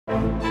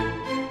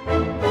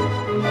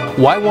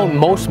Why won't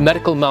most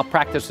medical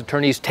malpractice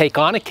attorneys take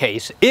on a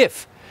case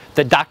if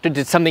the doctor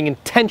did something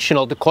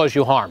intentional to cause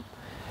you harm?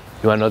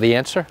 You want to know the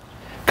answer?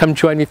 Come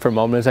join me for a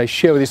moment as I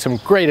share with you some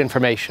great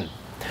information.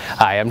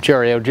 Hi, I'm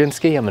Gerry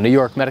Oginski. I'm a New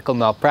York medical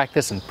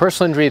malpractice and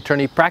personal injury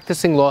attorney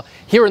practicing law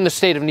here in the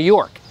state of New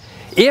York.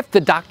 If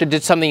the doctor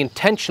did something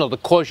intentional to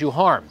cause you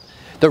harm,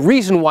 the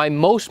reason why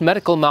most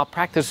medical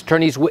malpractice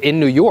attorneys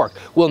in New York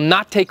will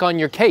not take on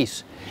your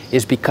case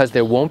is because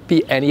there won't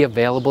be any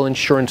available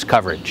insurance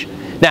coverage.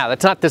 Now,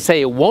 that's not to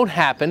say it won't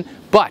happen,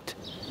 but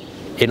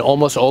in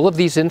almost all of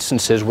these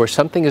instances where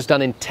something is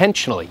done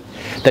intentionally,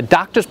 the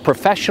doctor's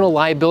professional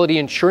liability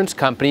insurance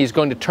company is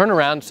going to turn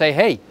around and say,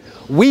 hey,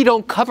 we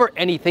don't cover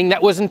anything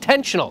that was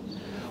intentional.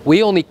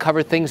 We only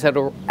cover things that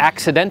are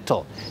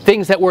accidental,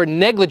 things that were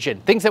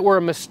negligent, things that were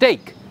a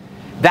mistake.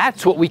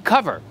 That's what we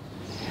cover.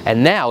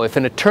 And now, if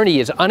an attorney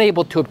is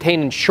unable to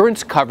obtain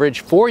insurance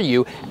coverage for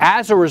you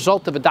as a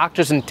result of a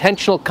doctor's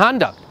intentional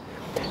conduct,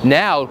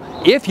 now,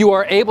 if you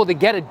are able to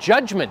get a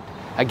judgment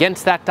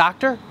against that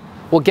doctor,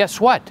 well,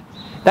 guess what?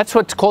 That's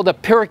what's called a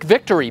Pyrrhic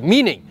victory,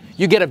 meaning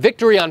you get a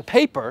victory on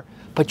paper,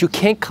 but you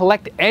can't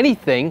collect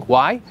anything.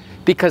 Why?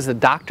 Because the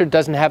doctor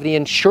doesn't have the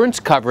insurance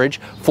coverage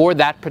for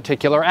that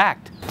particular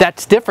act.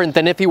 That's different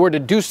than if he were to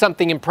do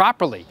something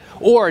improperly,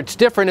 or it's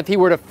different if he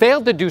were to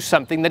fail to do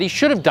something that he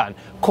should have done,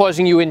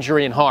 causing you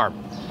injury and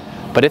harm.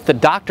 But if the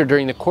doctor,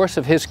 during the course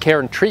of his care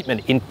and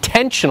treatment,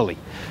 intentionally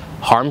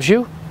harms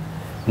you,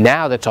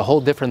 now that's a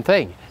whole different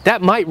thing.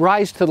 That might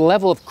rise to the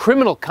level of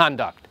criminal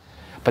conduct,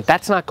 but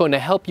that's not going to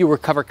help you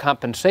recover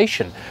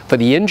compensation for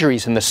the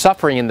injuries and the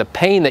suffering and the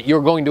pain that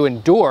you're going to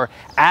endure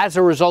as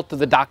a result of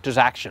the doctor's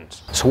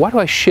actions. So why do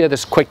I share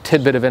this quick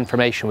tidbit of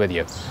information with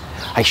you?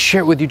 I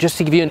share it with you just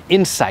to give you an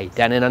insight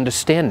and an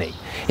understanding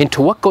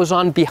into what goes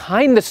on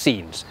behind the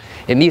scenes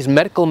in these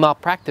medical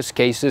malpractice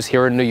cases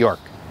here in New York.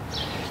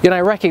 You know,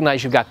 I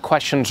recognize you've got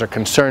questions or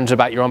concerns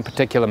about your own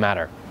particular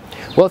matter.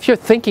 Well, if you're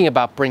thinking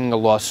about bringing a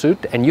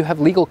lawsuit and you have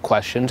legal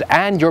questions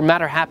and your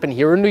matter happened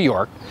here in New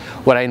York,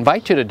 what I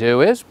invite you to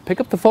do is pick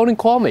up the phone and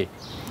call me.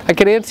 I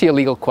can answer your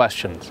legal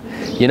questions.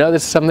 You know,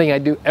 this is something I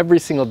do every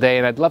single day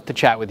and I'd love to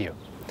chat with you.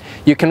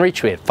 You can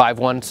reach me at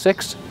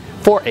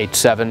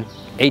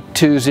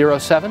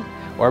 516-487-8207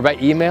 or by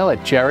email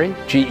at Gerry,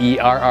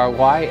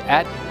 G-E-R-R-Y,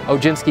 at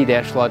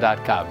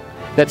oginski-law.com.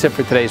 That's it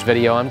for today's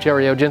video. I'm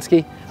Gerry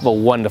Oginski. Have a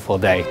wonderful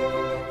day.